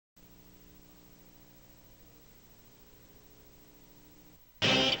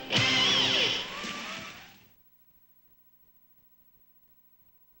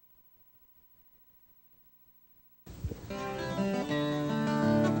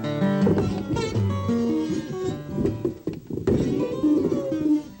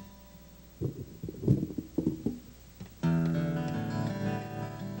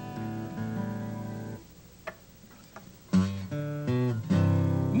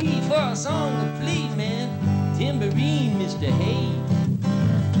A song to play, man. Tambourine, Mr. Hay.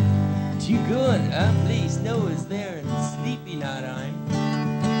 To go and a place snow is there and sleepy night I'm.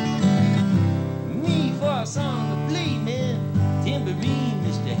 Me for a song to play, man. Tambourine,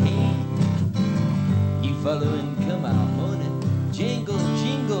 Mr. Hay. You follow and come out morning. Jingle,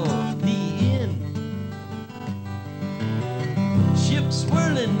 jingle, the inn. Ship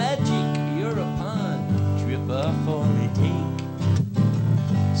swirling magic, you're a pond. Trip off on a take.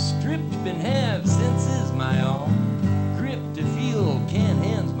 Stripped in half, senses my all. Grip to feel, can't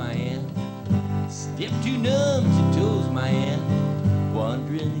hands my hand. Step too numb to toes my hand.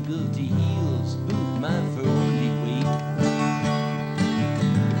 Wandering go to heels, boot my only weight.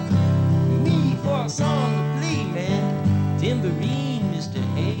 Me for a song to play, man. Tambourine, Mr.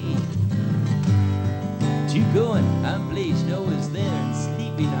 Hay. Two going, I'm play snow is there and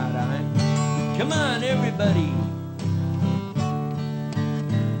sleepy night I'm. Come on, everybody.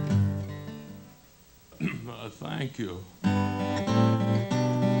 Thank you.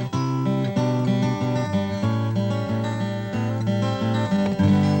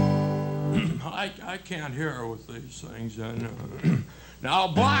 I can't hear with these things. And, now,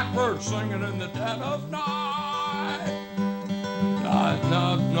 blackbird singing in the dead of night.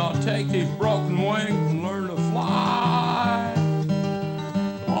 Now take these broken wings and learn to fly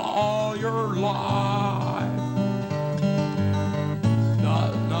all your life.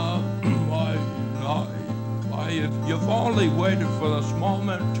 You've only waited for this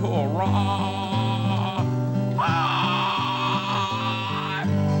moment to arrive.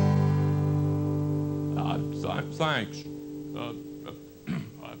 Thanks.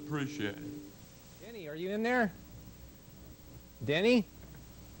 I appreciate it. Denny, are you in there? Denny?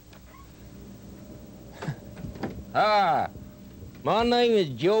 Hi, my name is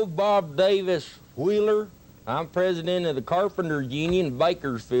Joe Bob Davis Wheeler. I'm president of the Carpenters Union in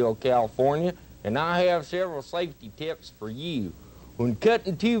Bakersfield, California. And I have several safety tips for you. When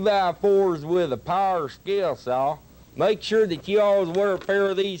cutting 2x4s with a power scale saw, make sure that you always wear a pair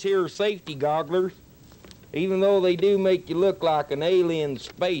of these here safety gogglers, even though they do make you look like an alien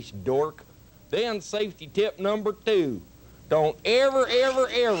space dork. Then safety tip number 2, don't ever, ever,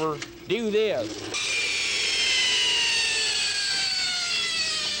 ever do this.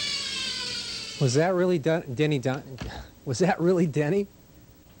 Was that really Denny? Was that really Denny?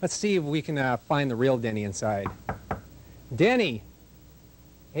 Let's see if we can find the real Denny inside. Denny!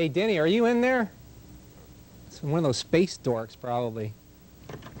 Hey, Denny, are you in there? It's one of those space dorks, probably.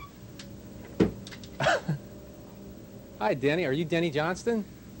 Hi, Denny. Are you Denny Johnston?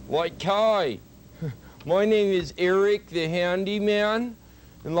 Like, hi. My name is Eric the Handyman.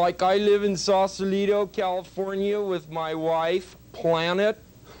 And like, I live in Sausalito, California with my wife, Planet,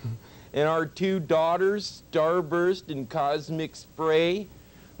 and our 2 daughters, Starburst and Cosmic Spray.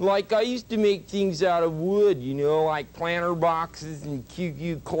 Like, I used to make things out of wood, you know, like planter boxes and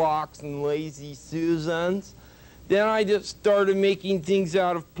QQ clocks and lazy Susans. Then I just started making things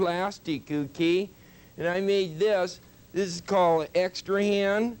out of plastic, okay? And I made this. This is called an extra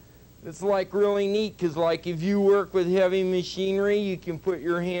hand. It's like really neat, because like if you work with heavy machinery, you can put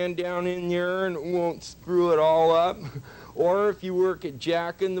your hand down in there and it won't screw it all up. Or if you work at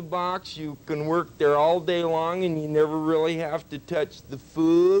Jack in the Box, you can work there all day long and you never really have to touch the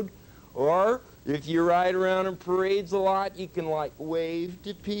food. Or if you ride around in parades a lot, you can like wave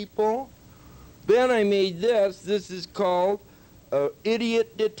to people. Then I made this. This is called an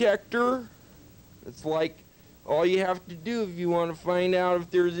idiot detector. It's like all you have to do if you want to find out if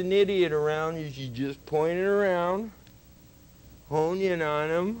there's an idiot around is you just point it around, hone in on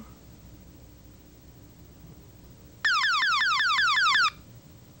him.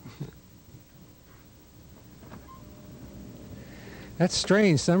 That's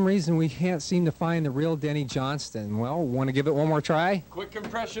strange. Some reason we can't seem to find the real Denny Johnston. Well, want to give it one more try? Quick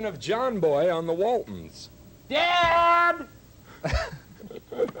impression of John Boy on the Waltons. Dad!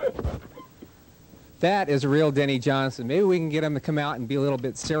 That is a real Denny Johnston. Maybe we can get him to come out and be a little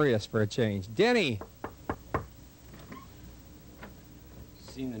bit serious for a change. Denny!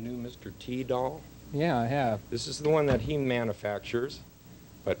 Seen the new Mr. T doll? Yeah, I have. This is the one that he manufactures,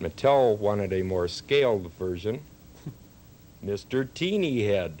 but Mattel wanted a more scaled version. Mr. Teeny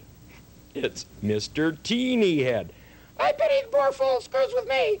Head. It's Mr. Teeny Head. I bet he's more full of screws with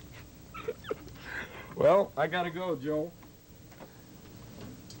me. Well, I gotta go, Joe.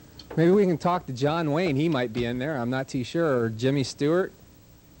 Maybe we can talk to John Wayne. He might be in there. I'm not too sure. Or Jimmy Stewart.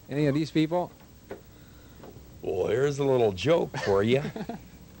 Any of these people? Well, here's a little joke for you.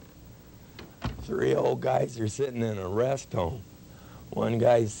 3 old guys are sitting in a rest home. One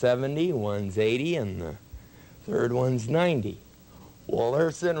guy's 70, one's 80, and the third one's 90. Well,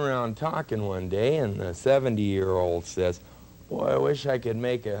 they're sitting around talking one day, and the 70-year-old says, "Boy, I wish I could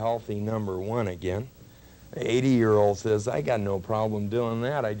make a healthy number 1 again." The 80-year-old says, "I got no problem doing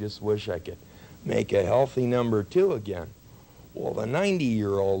that. I just wish I could make a healthy number 2 again." Well, the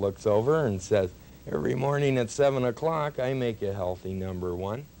 90-year-old looks over and says, "Every morning at 7 o'clock, I make a healthy number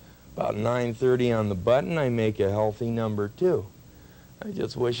 1. About 9:30 on the button, I make a healthy number 2. I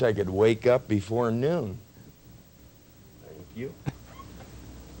just wish I could wake up before noon." Thank you.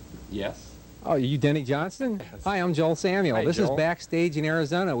 Yes? Oh, you Denny Johnston? Yes. Hi, I'm Joel Samuel. Hi, This Joel. is Backstage in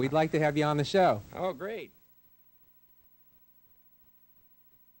Arizona. We'd like to have you on the show. Oh, great.